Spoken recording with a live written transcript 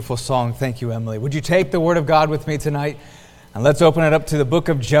Beautiful song. Thank you, Emily. Would you take the Word of God with me tonight? And let's open it up to the book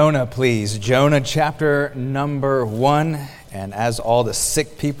of Jonah, please. Jonah chapter number 1. And as all the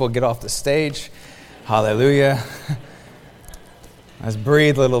sick people get off the stage, hallelujah. Let's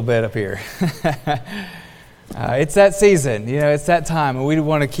breathe a little bit up here. It's that season, it's that time. And we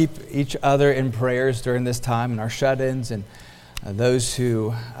want to keep each other in prayers during this time, and our shut-ins and those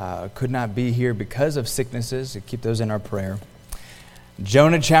who could not be here because of sicknesses, to keep those in our prayer.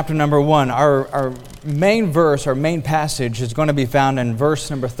 Jonah chapter number 1. Our main verse, our main passage is going to be found in verse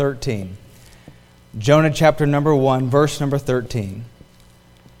number 13. Jonah chapter number 1, verse number 13.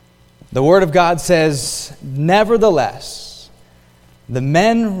 The Word of God says, "Nevertheless, the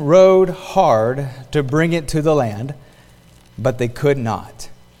men rowed hard to bring it to the land, but they could not.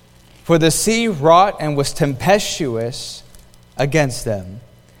 For the sea wrought and was tempestuous against them."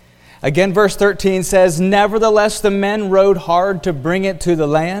 Again, verse 13 says, "Nevertheless, the men rowed hard to bring it to the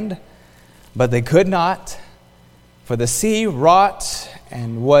land, but they could not. For the sea wrought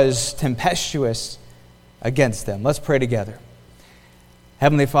and was tempestuous against them." Let's pray together.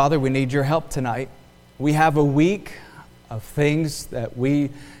 Heavenly Father, we need your help tonight. We have a week of things that we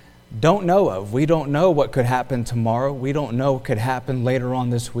don't know of. We don't know what could happen tomorrow. We don't know what could happen later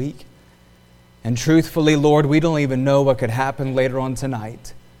on this week. And truthfully, Lord, we don't even know what could happen later on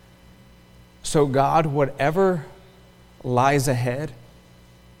tonight. So God, whatever lies ahead,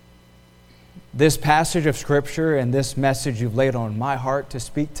 this passage of Scripture and this message you've laid on my heart to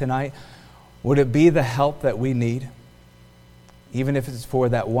speak tonight, would it be the help that we need? Even if it's for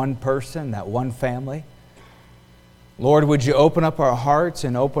that one person, that one family. Lord, would you open up our hearts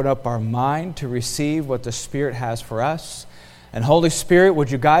and open up our mind to receive what the Spirit has for us? And Holy Spirit, would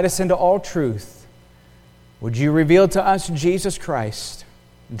you guide us into all truth? Would you reveal to us Jesus Christ?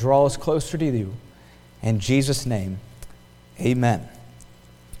 Draw us closer to you. In Jesus' name, amen.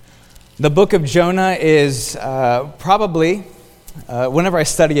 The book of Jonah is probably, whenever I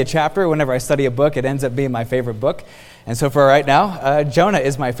study a chapter, whenever I study a book, it ends up being my favorite book. And so for right now, Jonah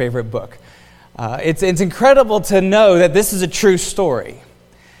is my favorite book. It's incredible to know that this is a true story.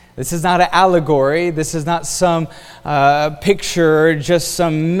 This is not an allegory. This is not some picture, just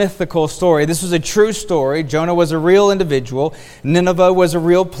some mythical story. This was a true story. Jonah was a real individual. Nineveh was a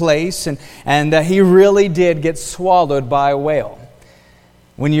real place, and he really did get swallowed by a whale.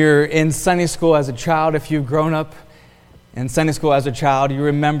 When you're in Sunday school as a child, if you've grown up in Sunday school as a child, you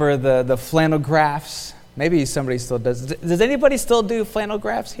remember the flannel graphs. Maybe somebody still does. Does anybody still do flannel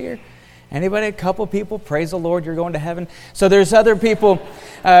graphs here? Anybody? A couple people? Praise the Lord, you're going to heaven. So there's other people,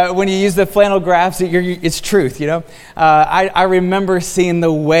 when you use the flannel graphs, it's truth, I remember seeing the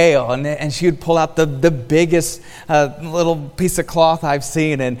whale, and she would pull out the biggest little piece of cloth I've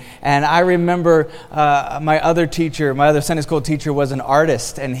seen. And I remember my other Sunday school teacher was an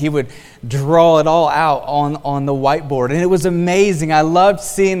artist, and he would draw it all out on the whiteboard. And it was amazing. I loved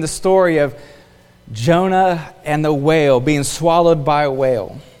seeing the story of Jonah and the whale being swallowed by a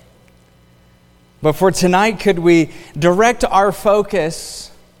whale. But for tonight, could we direct our focus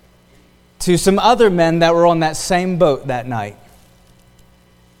to some other men that were on that same boat that night?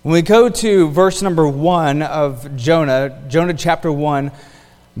 When we go to verse number 1 of Jonah chapter 1,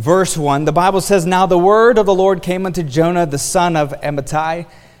 verse 1, the Bible says, "Now the word of the Lord came unto Jonah, the son of Amittai,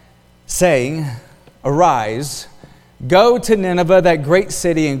 saying, Arise, go to Nineveh, that great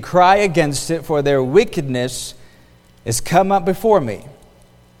city, and cry against it, for their wickedness is come up before me.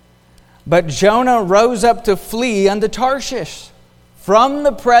 But Jonah rose up to flee unto Tarshish from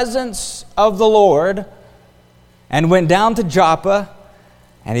the presence of the Lord, and went down to Joppa,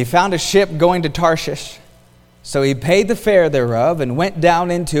 and he found a ship going to Tarshish. So he paid the fare thereof, and went down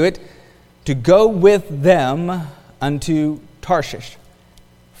into it to go with them unto Tarshish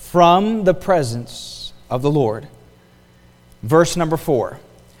from the presence of the Lord." Verse number 4.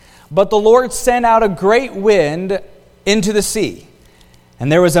 "But the Lord sent out a great wind into the sea,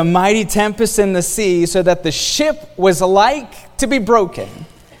 and there was a mighty tempest in the sea, so that the ship was like to be broken.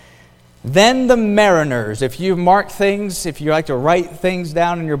 Then the mariners," if you mark things, if you like to write things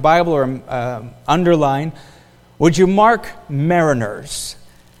down in your Bible or underline, would you mark mariners?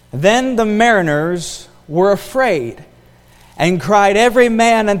 "Then the mariners were afraid, and cried every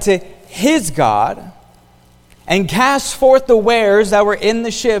man unto his God, and cast forth the wares that were in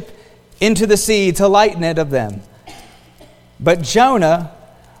the ship into the sea to lighten it of them. But Jonah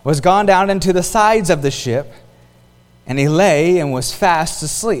was gone down into the sides of the ship, and he lay and was fast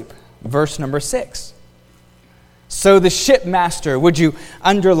asleep." Verse number 6. So the shipmaster, would you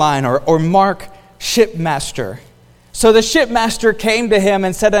underline or mark shipmaster? "So the shipmaster came to him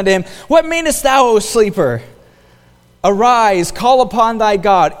and said unto him, What meanest thou, O sleeper? Arise, call upon thy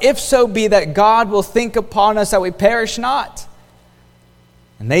God, if so be that God will think upon us that we perish not.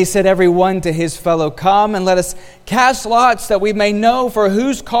 And they said every one to his fellow, Come, and let us cast lots, that we may know for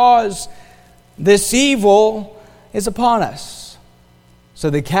whose cause this evil is upon us.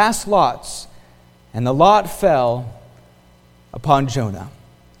 So they cast lots, and the lot fell upon Jonah.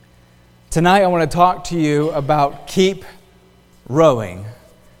 Tonight I want to talk to you about keep rowing.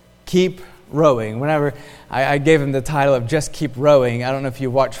 Keep rowing. Whenever I gave him the title of Just Keep Rowing, I don't know if you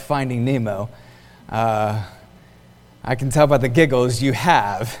watch Finding Nemo. I can tell by the giggles you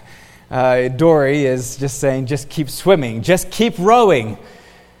have. Dory is just saying, just keep swimming. Just keep rowing.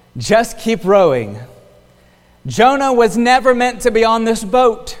 Just keep rowing. Jonah was never meant to be on this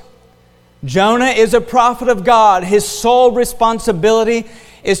boat. Jonah is a prophet of God. His sole responsibility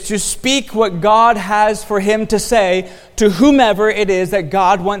is to speak what God has for him to say to whomever it is that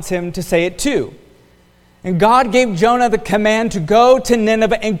God wants him to say it to. And God gave Jonah the command to go to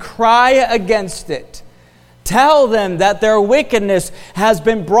Nineveh and cry against it. Tell them that their wickedness has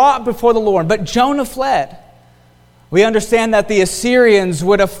been brought before the Lord. But Jonah fled. We understand that the Assyrians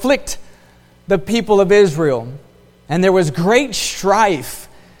would afflict the people of Israel. And there was great strife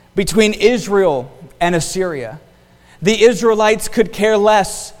between Israel and Assyria. The Israelites could care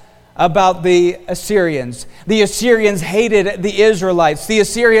less about the Assyrians. The Assyrians hated the Israelites. The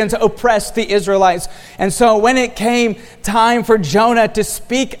Assyrians oppressed the Israelites. And so when it came time for Jonah to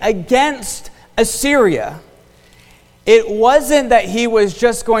speak against Assyria, it wasn't that he was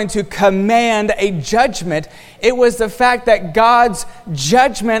just going to command a judgment. It was the fact that God's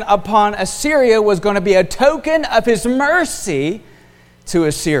judgment upon Assyria was going to be a token of his mercy to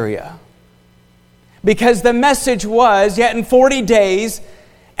Assyria. Because the message was, yet in 40 days,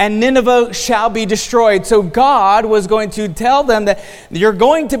 and Nineveh shall be destroyed. So God was going to tell them that you're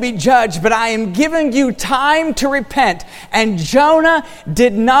going to be judged, but I am giving you time to repent. And Jonah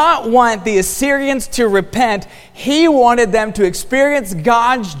did not want the Assyrians to repent. He wanted them to experience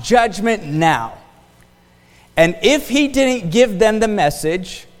God's judgment now. And if he didn't give them the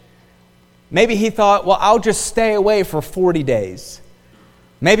message, maybe he thought, well, I'll just stay away for 40 days.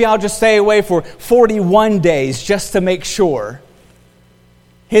 Maybe I'll just stay away for 41 days just to make sure.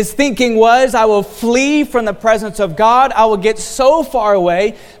 His thinking was, I will flee from the presence of God. I will get so far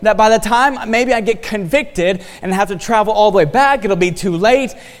away that by the time maybe I get convicted and have to travel all the way back, it'll be too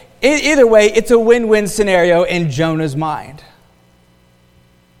late. Either way, it's a win-win scenario in Jonah's mind.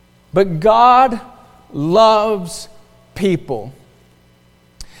 But God loves people.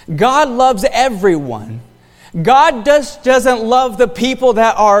 God loves everyone. God doesn't love the people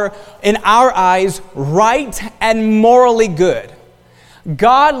that are, in our eyes, right and morally good.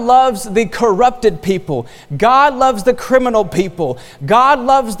 God loves the corrupted people. God loves the criminal people. God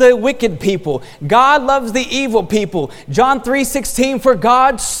loves the wicked people. God loves the evil people. John 3:16, for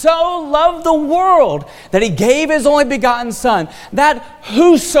God so loved the world that he gave his only begotten Son, that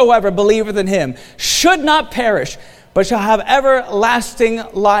whosoever believeth in him should not perish, but shall have everlasting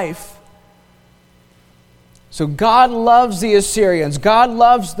life. So God loves the Assyrians. God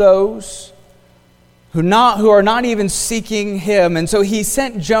loves those who are not even seeking him. And so he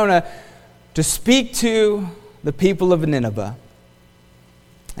sent Jonah to speak to the people of Nineveh.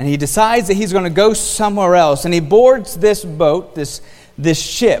 And he decides that he's going to go somewhere else. And he boards this boat, this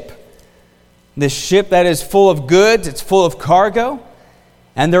ship that is full of goods, it's full of cargo.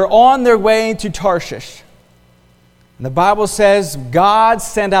 And they're on their way to Tarshish. And the Bible says God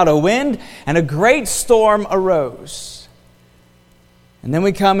sent out a wind and a great storm arose. And then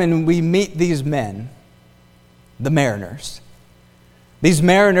we come and we meet these men, the mariners. These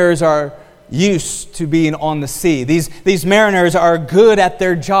mariners are used to being on the sea. These mariners are good at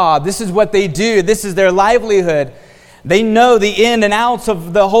their job. This is what they do. This is their livelihood. They know the in and outs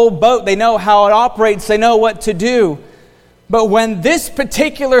of the whole boat. They know how it operates. They know what to do. But when this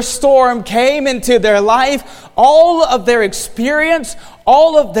particular storm came into their life, all of their experience,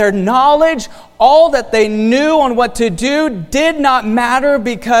 all of their knowledge, all that they knew on what to do did not matter,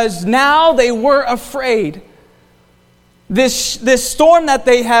 because now they were afraid. This storm that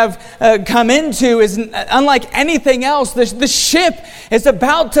they have come into is unlike anything else. The ship is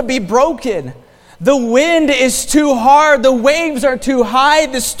about to be broken. The wind is too hard. The waves are too high.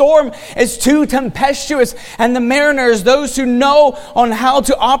 The storm is too tempestuous. And the mariners, those who know on how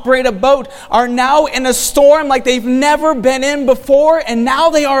to operate a boat, are now in a storm like they've never been in before. And now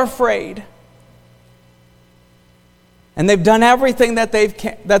they are afraid. And they've done everything that they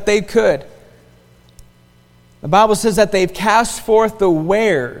could. The Bible says that they've cast forth the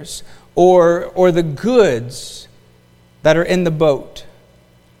wares or the goods that are in the boat.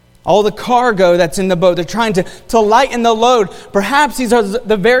 all the cargo that's in the boat. They're trying to lighten the load. Perhaps these are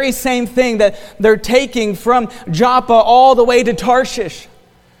the very same thing that they're taking from Joppa all the way to Tarshish.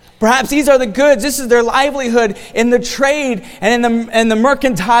 Perhaps these are the goods. This is their livelihood in the trade and in the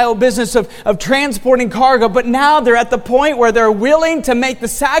mercantile business of transporting cargo. But now they're at the point where they're willing to make the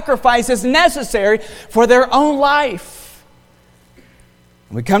sacrifices necessary for their own life.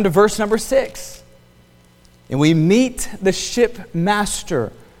 We come to verse number 6. And we meet the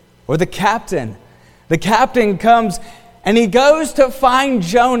shipmaster or the captain. The captain comes and he goes to find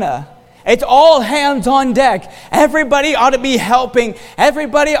Jonah. It's all hands on deck. Everybody ought to be helping.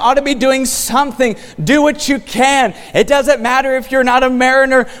 Everybody ought to be doing something. Do what you can. It doesn't matter if you're not a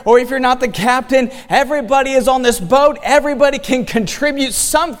mariner or if you're not the captain. Everybody is on this boat. Everybody can contribute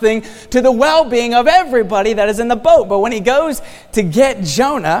something to the well-being of everybody that is in the boat. But when he goes to get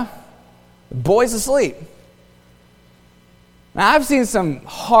Jonah, the boy's asleep. Now, I've seen some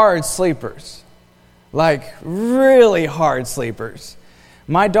hard sleepers, like really hard sleepers.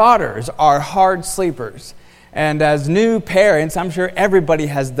 My daughters are hard sleepers. And as new parents, I'm sure everybody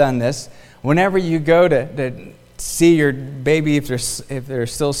has done this. Whenever you go to see your baby, if they're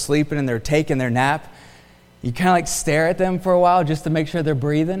still sleeping and they're taking their nap, you kind of like stare at them for a while just to make sure they're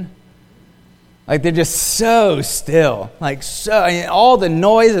breathing. Like they're just so still. Like so, all the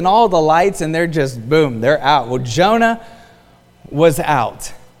noise and all the lights, and they're just, boom, they're out. Well, Jonah was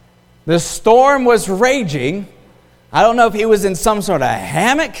out. The storm was raging. I don't know if he was in some sort of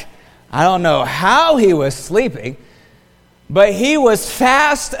hammock. I don't know how he was sleeping. But he was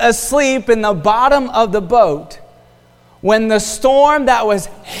fast asleep in the bottom of the boat when the storm that was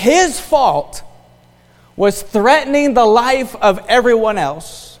his fault was threatening the life of everyone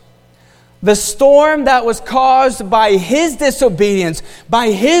else. The storm that was caused by his disobedience,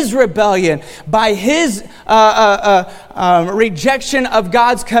 by his rebellion, by his rejection of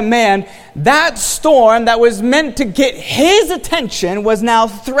God's command, that storm that was meant to get his attention was now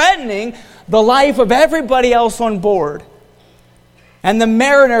threatening the life of everybody else on board. And the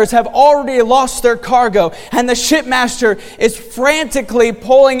mariners have already lost their cargo. And the shipmaster is frantically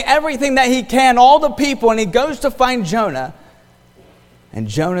pulling everything that he can, all the people, and he goes to find Jonah. And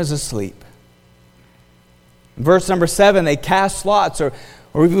Jonah's asleep. Verse number 7, they cast lots, or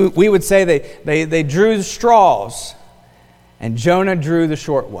we would say they drew the straws, and Jonah drew the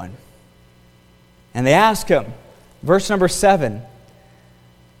short one. And they ask him, verse number 7,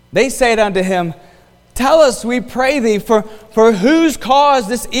 they said unto him, Tell us, we pray thee, for whose cause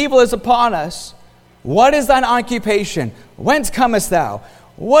this evil is upon us? What is thine occupation? Whence comest thou?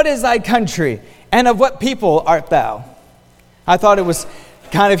 What is thy country? And of what people art thou? I thought it was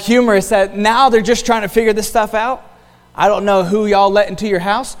kind of humorous that now they're just trying to figure this stuff out. I don't know who y'all let into your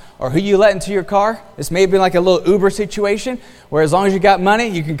house or who you let into your car. This may have been like a little Uber situation where as long as you got money,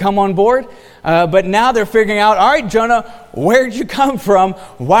 you can come on board. But now they're figuring out, all right, Jonah, where'd you come from?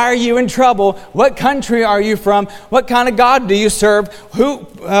 Why are you in trouble? What country are you from? What kind of God do you serve?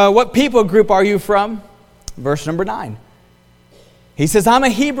 What people group are you from? Verse number 9. He says, I'm a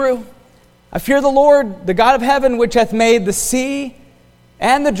Hebrew. I fear the Lord, the God of heaven, which hath made the sea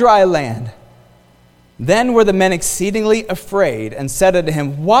and the dry land. Then were the men exceedingly afraid, and said unto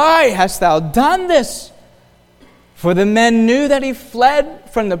him, Why hast thou done this? For the men knew that he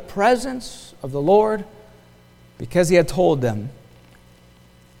fled from the presence of the Lord, because he had told them.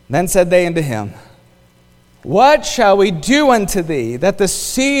 Then said they unto him, What shall we do unto thee, that the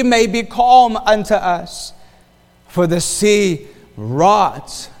sea may be calm unto us? For the sea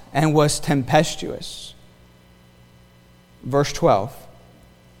wrought and was tempestuous. Verse 12.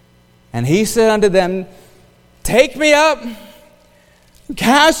 And he said unto them, Take me up,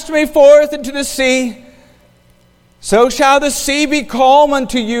 cast me forth into the sea, so shall the sea be calm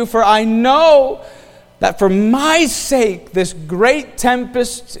unto you, for I know that for my sake this great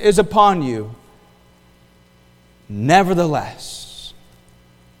tempest is upon you. Nevertheless,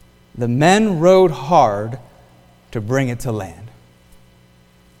 the men rowed hard to bring it to land.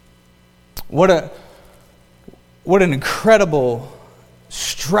 What an incredible,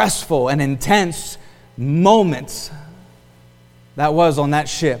 stressful and intense moments that was on that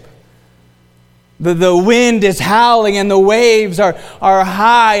ship. The wind is howling and the waves are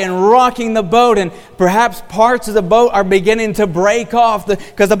high and rocking the boat, and perhaps parts of the boat are beginning to break off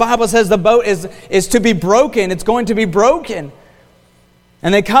because the Bible says the boat is to be broken. It's going to be broken.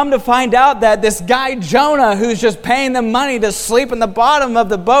 And they come to find out that this guy Jonah, who's just paying them money to sleep in the bottom of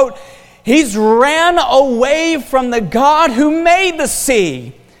the boat, he's ran away from the God who made the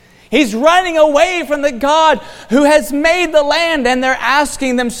sea. He's running away from the God who has made the land. And they're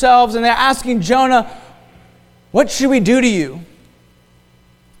asking themselves, and they're asking Jonah, what should we do to you?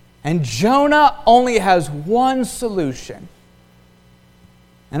 And Jonah only has one solution.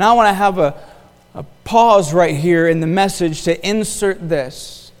 And I want to have a pause right here in the message to insert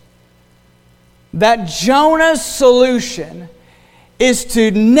this. That Jonah's solution is to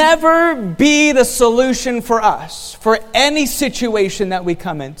never be the solution for us, for any situation that we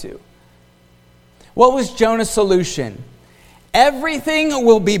come into. What was Jonah's solution? Everything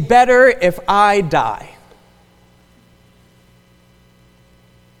will be better if I die.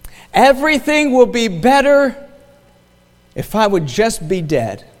 Everything will be better if I would just be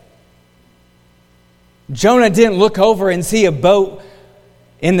dead. Jonah didn't look over and see a boat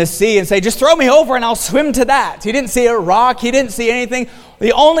in the sea and say, just throw me over and I'll swim to that. He didn't see a rock. He didn't see anything.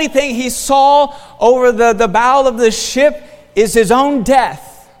 The only thing he saw over the bow of the ship is his own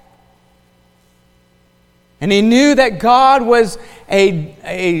death. And he knew that God was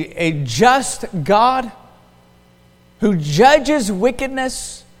a just God who judges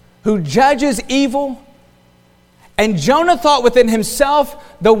wickedness, who judges evil. And Jonah thought within himself,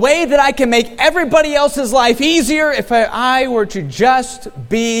 the way that I can make everybody else's life easier if I were to just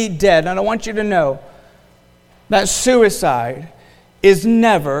be dead. And I want you to know that suicide is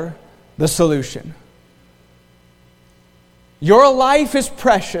never the solution. Your life is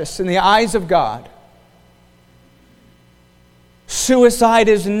precious in the eyes of God. Suicide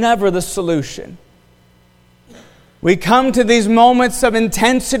is never the solution. We come to these moments of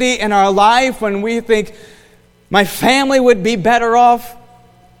intensity in our life when we think, my family would be better off,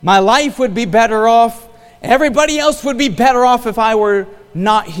 my life would be better off, everybody else would be better off if I were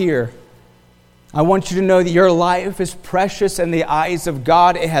not here. I want you to know that your life is precious in the eyes of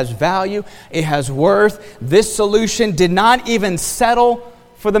God. It has value, it has worth. This solution did not even settle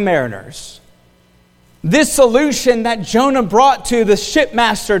for the mariners. This solution that Jonah brought to the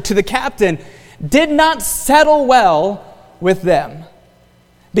shipmaster, to the captain, did not settle well with them.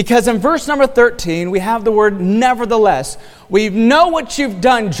 Because in verse number 13, we have the word nevertheless. We know what you've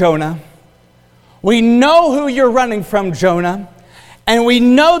done, Jonah. We know who you're running from, Jonah. And we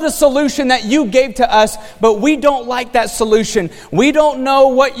know the solution that you gave to us, but we don't like that solution. We don't know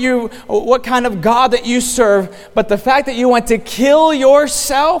what kind of God that you serve, but the fact that you want to kill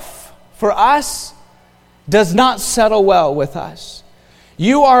yourself for us does not settle well with us.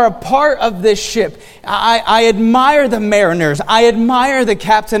 You are a part of this ship. I admire the mariners. I admire the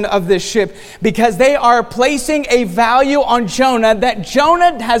captain of this ship because they are placing a value on Jonah that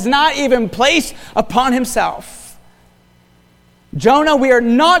Jonah has not even placed upon himself. Jonah, we are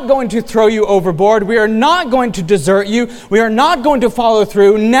not going to throw you overboard. We are not going to desert you. We are not going to follow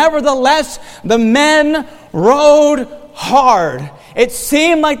through. Nevertheless, the men rowed hard. It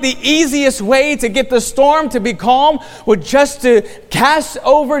seemed like the easiest way to get the storm to be calm was just to cast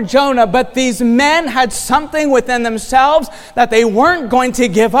over Jonah. But these men had something within themselves that they weren't going to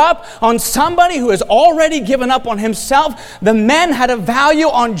give up on somebody who has already given up on himself. The men had a value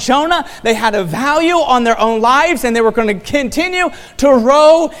on Jonah. They had a value on their own lives, and they were going to continue to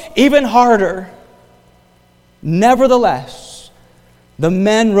row even harder. Nevertheless, the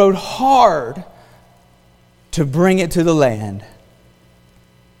men rowed hard to bring it to the land.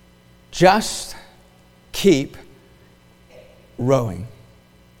 Just keep rowing.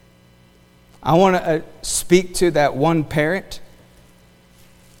 I want to speak to that one parent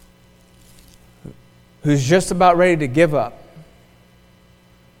who's just about ready to give up.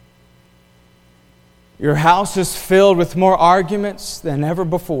 Your house is filled with more arguments than ever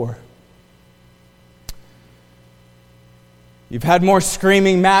before. You've had more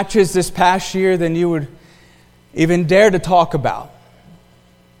screaming matches this past year than you would even dare to talk about.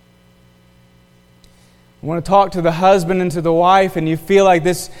 I want to talk to the husband and to the wife, and you feel like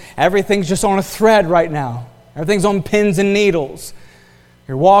everything's just on a thread right now. Everything's on pins and needles.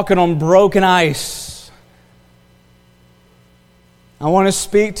 You're walking on broken ice. I want to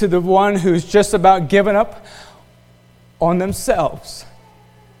speak to the one who's just about given up on themselves.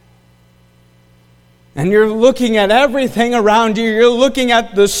 And you're looking at everything around you. You're looking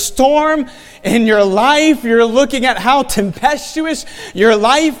at the storm in your life. You're looking at how tempestuous your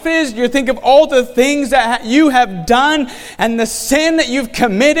life is. You think of all the things that you have done and the sin that you've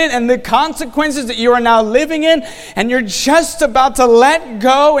committed and the consequences that you are now living in. And you're just about to let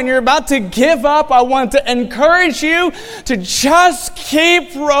go and you're about to give up. I want to encourage you to just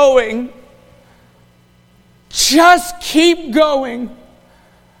keep rowing. Just keep going.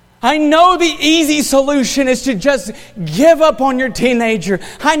 I know the easy solution is to just give up on your teenager.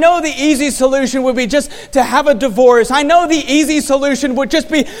 I know the easy solution would be just to have a divorce. I know the easy solution would just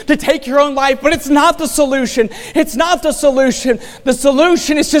be to take your own life, but it's not the solution. It's not the solution. The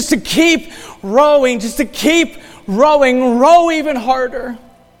solution is just to keep rowing, just to keep rowing. Row even harder.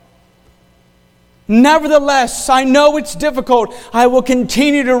 Nevertheless, I know it's difficult. I will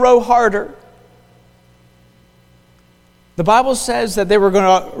continue to row harder. The Bible says that they were going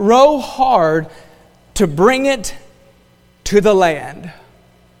to row hard to bring it to the land.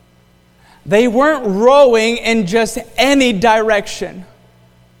 They weren't rowing in just any direction.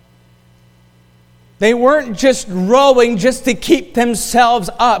 They weren't just rowing just to keep themselves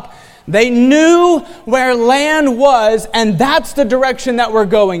up. They knew where land was, and that's the direction that we're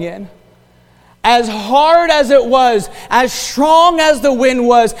going in. As hard as it was, as strong as the wind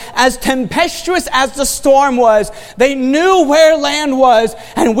was, as tempestuous as the storm was, they knew where land was,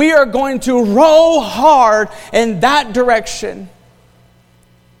 and we are going to row hard in that direction.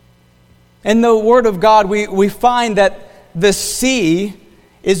 In the Word of God, we find that the sea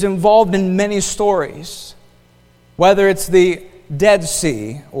is involved in many stories. Whether it's the Dead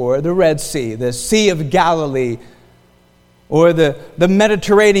Sea or the Red Sea, the Sea of Galilee, or the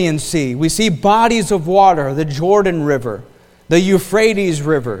Mediterranean Sea. We see bodies of water, the Jordan River, the Euphrates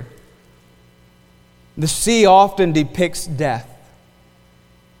River. The sea often depicts death.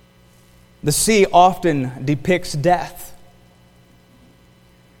 The sea often depicts death.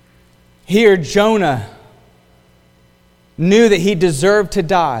 Here, Jonah knew that he deserved to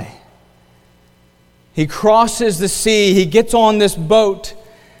die. He crosses the sea, he gets on this boat,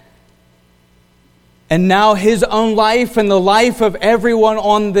 and now his own life and the life of everyone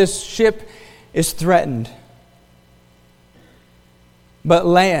on this ship is threatened. But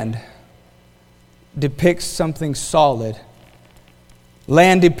land depicts something solid.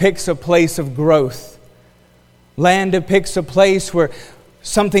 Land depicts a place of growth. Land depicts a place where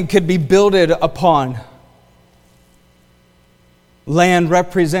something could be builded upon. Land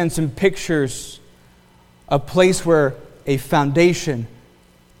represents and pictures a place where a foundation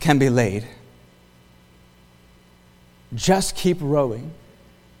can be laid. Just keep rowing.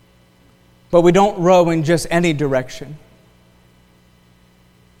 But we don't row in just any direction.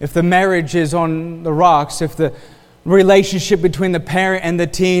 If the marriage is on the rocks, if the relationship between the parent and the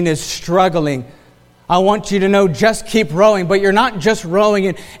teen is struggling, I want you to know, just keep rowing. But you're not just rowing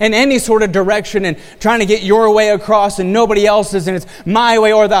in any sort of direction and trying to get your way across and nobody else's and it's my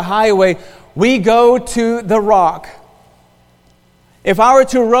way or the highway. We go to the rock. If I were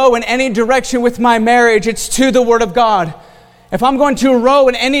to row in any direction with my marriage, it's to the Word of God. If I'm going to row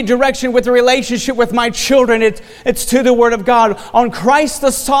in any direction with a relationship with my children, it's to the Word of God. On Christ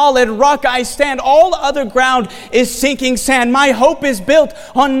the solid rock I stand. All other ground is sinking sand. My hope is built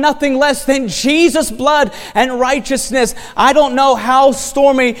on nothing less than Jesus' blood and righteousness. I don't know how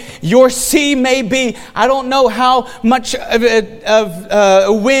stormy your sea may be. I don't know how much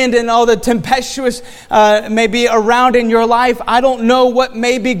of wind and all the tempestuous may be around in your life. I don't know what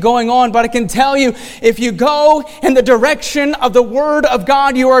may be going on, but I can tell you, if you go in the direction of the Word of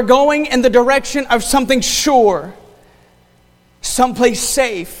God, you are going in the direction of something sure, someplace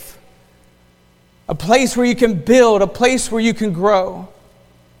safe, a place where you can build, a place where you can grow.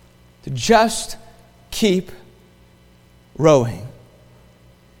 To just keep rowing.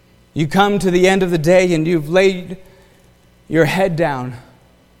 You come to the end of the day and you've laid your head down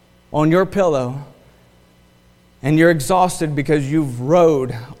on your pillow and you're exhausted because you've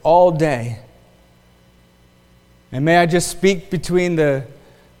rowed all day. And may I just speak to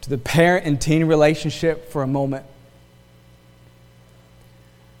the parent and teen relationship for a moment.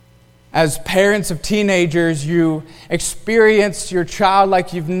 As parents of teenagers, you experience your child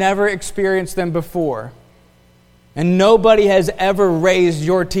like you've never experienced them before. And nobody has ever raised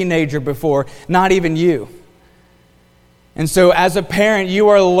your teenager before, not even you. And so as a parent, you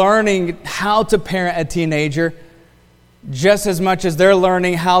are learning how to parent a teenager just as much as they're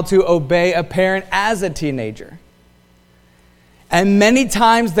learning how to obey a parent as a teenager. And many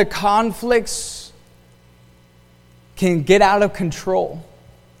times the conflicts can get out of control.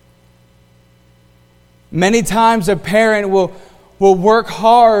 Many times a parent will work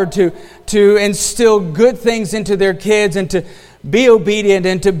hard to instill good things into their kids and to be obedient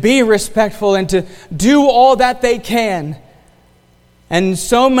and to be respectful and to do all that they can. And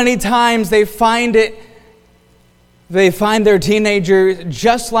so many times they find their teenager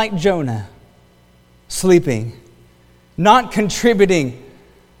just like Jonah, sleeping, not contributing,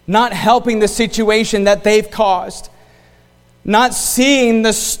 not helping the situation that they've caused, not seeing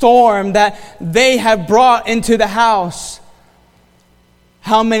the storm that they have brought into the house.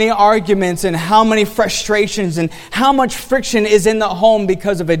 How many arguments and how many frustrations and how much friction is in the home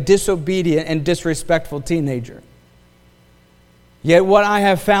because of a disobedient and disrespectful teenager. Yet what I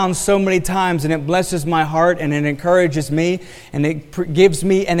have found so many times, and it blesses my heart and it encourages me and it gives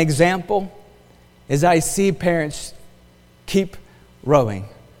me an example, is I see parents keep rowing.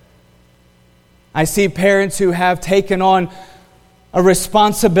 I see parents who have taken on a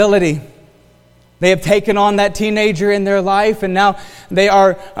responsibility. They have taken on that teenager in their life, and now they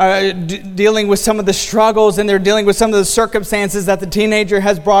are dealing with some of the struggles, and they're dealing with some of the circumstances that the teenager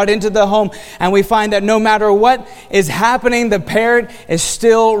has brought into the home. And we find that no matter what is happening, the parent is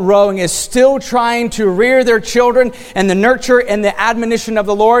still rowing, is still trying to rear their children and the nurture and the admonition of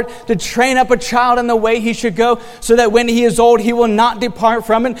the Lord, to train up a child in the way he should go, so that when he is old, he will not depart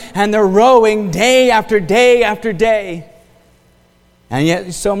from it. And they're rowing day after day after day. And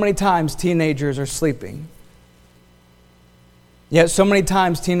yet so many times teenagers are sleeping. Yet so many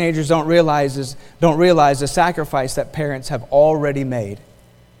times teenagers don't realize the sacrifice that parents have already made.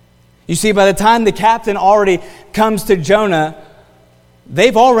 You see, by the time the captain already comes to Jonah,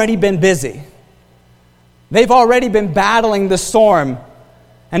 they've already been busy. They've already been battling the storm.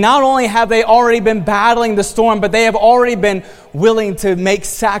 And not only have they already been battling the storm, but they have already been willing to make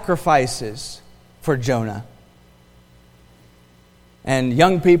sacrifices for Jonah. And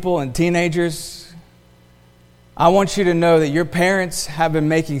young people and teenagers, I want you to know that your parents have been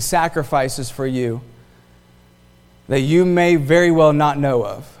making sacrifices for you that you may very well not know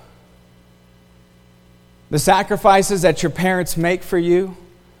of. The sacrifices that your parents make for you,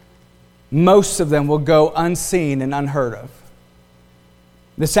 most of them will go unseen and unheard of.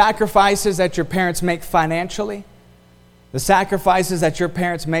 The sacrifices that your parents make financially, the sacrifices that your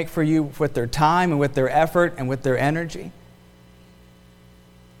parents make for you with their time and with their effort and with their energy.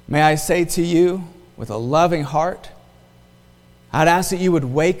 May I say to you, with a loving heart, I'd ask that you would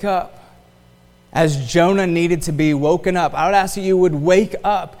wake up as Jonah needed to be woken up. I would ask that you would wake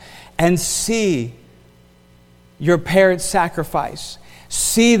up and see your parents' sacrifice.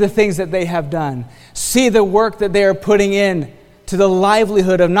 See the things that they have done. See the work that they are putting in to the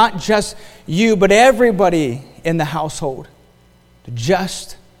livelihood of not just you, but everybody in the household. To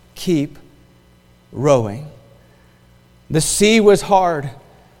just keep rowing. The sea was hard.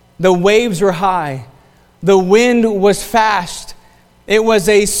 The waves were high. The wind was fast. It was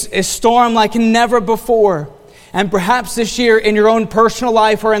a storm like never before. And perhaps this year in your own personal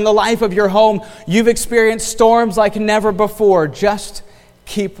life or in the life of your home, you've experienced storms like never before. Just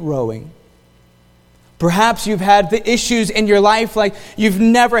keep rowing. Perhaps you've had the issues in your life like you've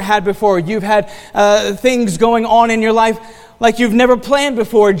never had before. You've had things going on in your life like you've never planned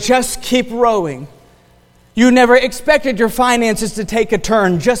before. Just keep rowing. You never expected your finances to take a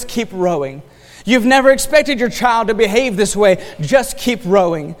turn. Just keep rowing. You've never expected your child to behave this way. Just keep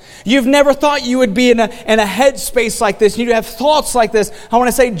rowing. You've never thought you would be in a headspace like this. You'd have thoughts like this. I want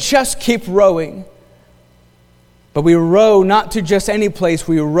to say, just keep rowing. But we row not to just any place.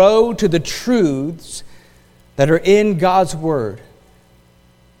 We row to the truths that are in God's Word.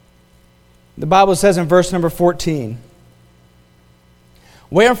 The Bible says in verse number 14,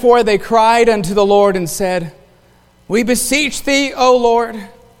 "Wherefore they cried unto the Lord and said, We beseech thee, O Lord,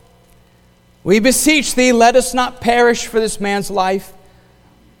 we beseech thee, let us not perish for this man's life.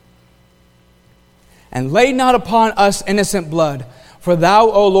 And lay not upon us innocent blood, for thou,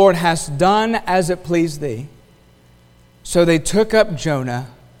 O Lord, hast done as it pleased thee. So they took up Jonah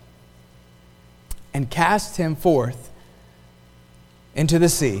and cast him forth into the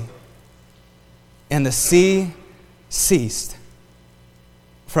sea, and the sea ceased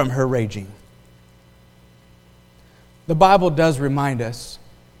from her raging." The Bible does remind us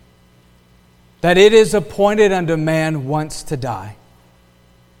that it is appointed unto man once to die.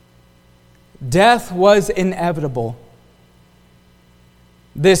 Death was inevitable.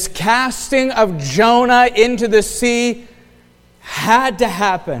 This casting of Jonah into the sea had to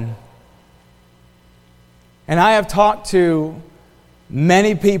happen. And I have talked to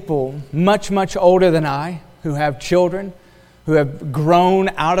many people much, much older than I who have children, who have grown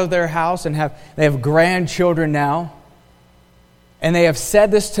out of their house and they have grandchildren now. And they have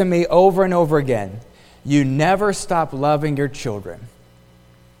said this to me over and over again. You never stop loving your children.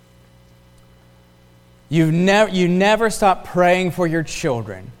 You never stop praying for your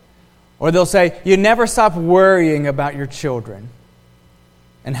children. Or they'll say, you never stop worrying about your children.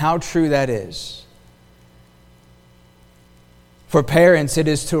 And how true that is. For parents, it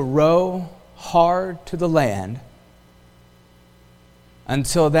is to row hard to the land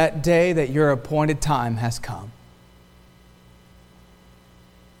until that day that your appointed time has come.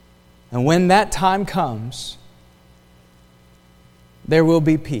 And when that time comes, there will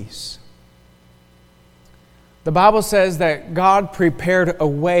be peace. The Bible says that God prepared a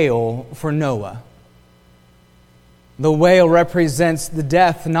whale for Noah. The whale represents the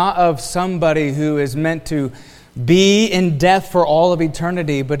death not of somebody who is meant to be in death for all of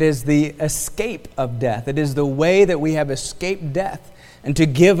eternity, but is the escape of death. It is the way that we have escaped death and to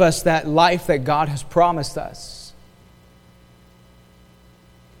give us that life that God has promised us.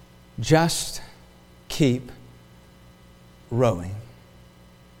 Just keep rowing.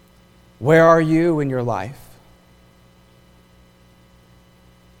 Where are you in your life?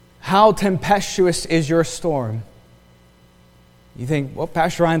 How tempestuous is your storm? You think, well,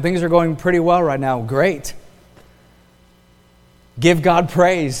 Pastor Ryan, things are going pretty well right now. Great. Give God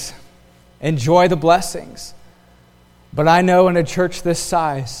praise. Enjoy the blessings. But I know in a church this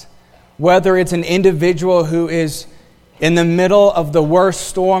size, whether it's an individual who is in the middle of the worst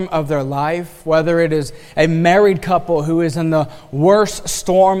storm of their life, whether it is a married couple who is in the worst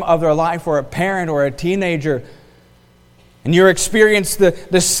storm of their life, or a parent or a teenager, and you're experiencing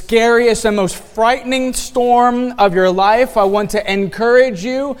the scariest and most frightening storm of your life, I want to encourage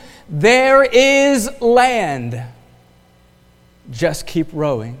you, there is land. Just keep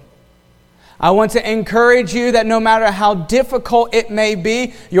rowing. I want to encourage you that no matter how difficult it may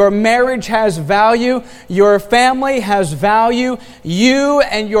be, your marriage has value, your family has value, you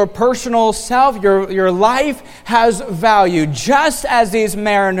and your personal self, your life has value. Just as these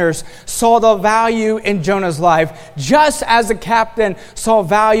mariners saw the value in Jonah's life, just as the captain saw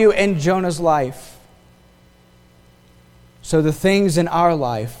value in Jonah's life. So the things in our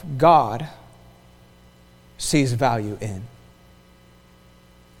life, God sees value in.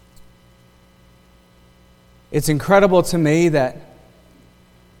 It's incredible to me that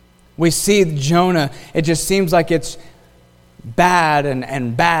we see Jonah, it just seems like it's bad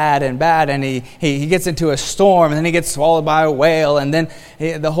and bad and bad, and he gets into a storm, and then he gets swallowed by a whale, and then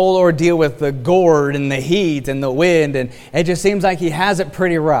the whole ordeal with the gourd and the heat and the wind, and it just seems like he has it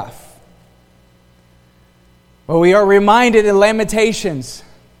pretty rough. But we are reminded in Lamentations,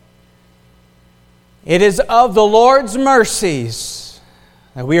 it is of the Lord's mercies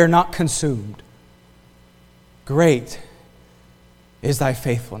that we are not consumed. Great is thy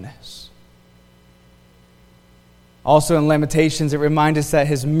faithfulness. Also in Lamentations, it reminds us that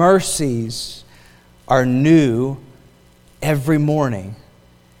his mercies are new every morning.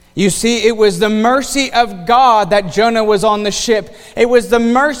 You see, it was the mercy of God that Jonah was on the ship. It was the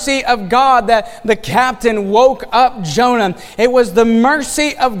mercy of God that the captain woke up Jonah. It was the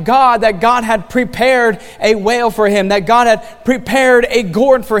mercy of God that God had prepared a whale for him, that God had prepared a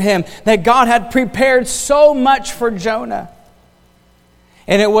gourd for him, that God had prepared so much for Jonah.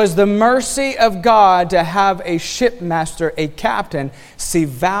 And it was the mercy of God to have a shipmaster, a captain, see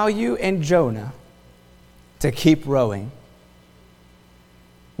value in Jonah to keep rowing.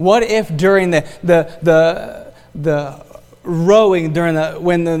 What if during the rowing,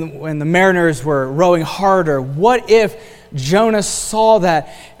 when the mariners were rowing harder, what if Jonah saw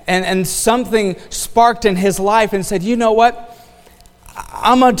that and something sparked in his life and said, you know what?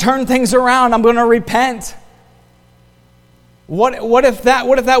 I'm going to turn things around. I'm going to repent. What if that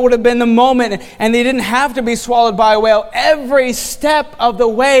would have been the moment and they didn't have to be swallowed by a whale? Every step of the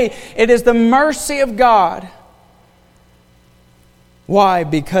way, it is the mercy of God. Why?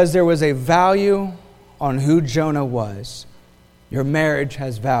 Because there was a value on who Jonah was. Your marriage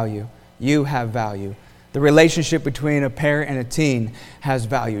has value. You have value. The relationship between a parent and a teen has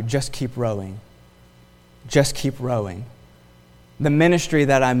value. Just keep rowing. Just keep rowing. The ministry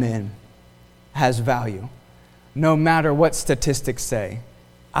that I'm in has value. No matter what statistics say.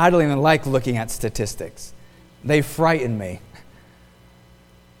 I don't even like looking at statistics. They frighten me.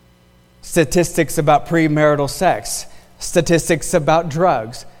 Statistics about premarital sex. Statistics about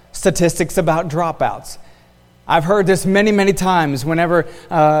drugs, statistics about dropouts. I've heard this many, many times whenever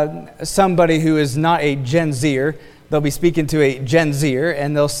somebody who is not a Gen Zer, they'll be speaking to a Gen Zer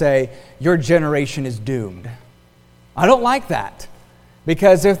and they'll say, your generation is doomed. I don't like that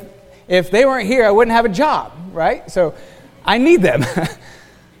because if they weren't here, I wouldn't have a job, right? So I need them.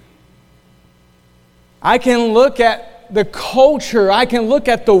 I can look at the culture, I can look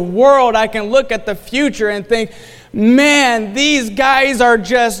at the world, I can look at the future and think, man, these guys are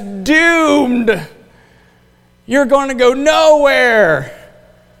just doomed. You're going to go nowhere.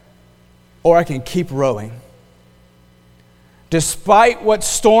 Or I can keep rowing. Despite what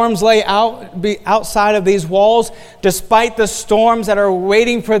storms lay outside of these walls, despite the storms that are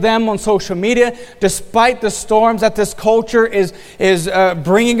waiting for them on social media, despite the storms that this culture is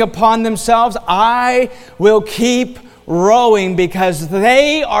bringing upon themselves, I will keep rowing because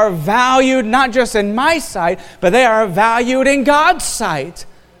they are valued not just in my sight, but they are valued in God's sight.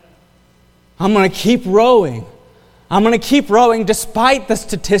 I'm going to keep rowing. I'm going to keep rowing despite the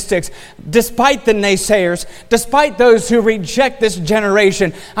statistics, despite the naysayers, despite those who reject this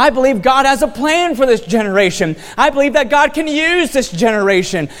generation. I believe God has a plan for this generation. I believe that God can use this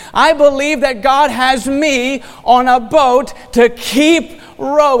generation. I believe that God has me on a boat to keep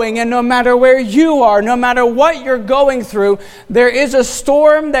rowing. And no matter where you are, no matter what you're going through, there is a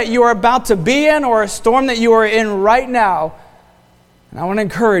storm that you are about to be in or a storm that you are in right now. And I want to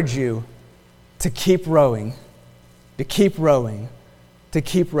encourage you to keep rowing. To keep rowing, to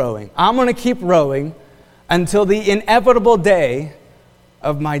keep rowing. I'm going to keep rowing until the inevitable day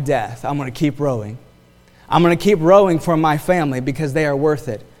of my death. I'm going to keep rowing. I'm going to keep rowing for my family because they are worth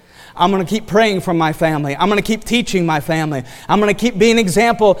it. I'm going to keep praying for my family. I'm going to keep teaching my family. I'm going to keep being an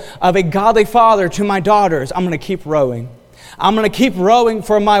example of a godly father to my daughters. I'm going to keep rowing. I'm going to keep rowing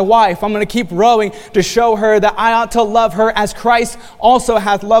for my wife. I'm going to keep rowing to show her that I ought to love her as Christ also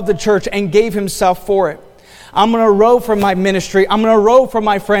hath loved the church and gave himself for it. I'm going to row for my ministry. I'm going to row for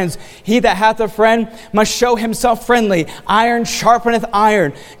my friends. He that hath a friend must show himself friendly. Iron sharpeneth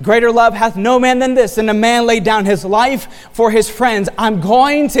iron. Greater love hath no man than this, and a man lay down his life for his friends. I'm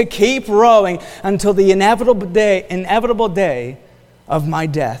going to keep rowing until the inevitable day of my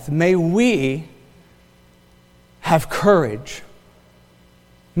death. May we have courage.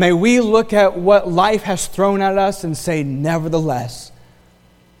 May we look at what life has thrown at us and say, nevertheless,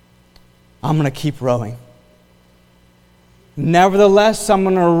 I'm going to keep rowing. Nevertheless, I'm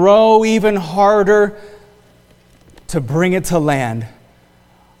going to row even harder to bring it to land.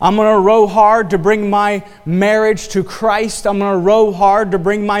 I'm going to row hard to bring my marriage to Christ. I'm going to row hard to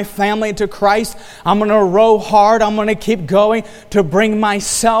bring my family to Christ. I'm going to row hard. I'm going to keep going to bring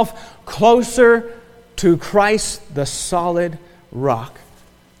myself closer to Christ, the solid rock.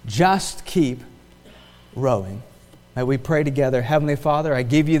 Just keep rowing. May we pray together. Heavenly Father, I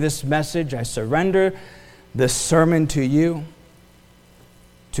give you this message. I surrender this sermon to you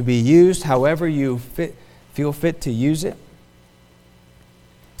to be used however you feel fit to use it.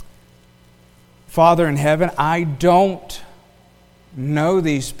 Father in heaven, I don't know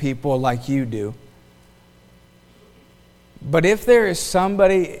these people like you do. But if there is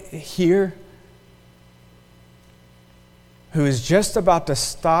somebody here who is just about to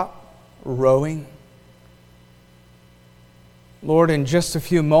stop rowing, Lord, in just a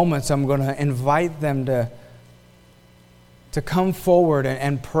few moments, I'm going to invite them to come forward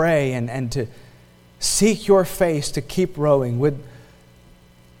and pray and to seek your face to keep rowing.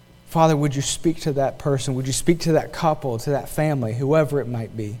 Father, would you speak to that person? Would you speak to that couple, to that family, whoever it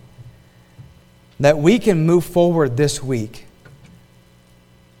might be? That we can move forward this week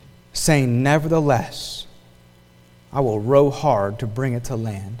saying, nevertheless, I will row hard to bring it to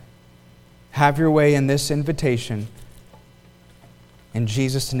land. Have your way in this invitation. In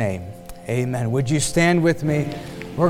Jesus' name, amen. Would you stand with me?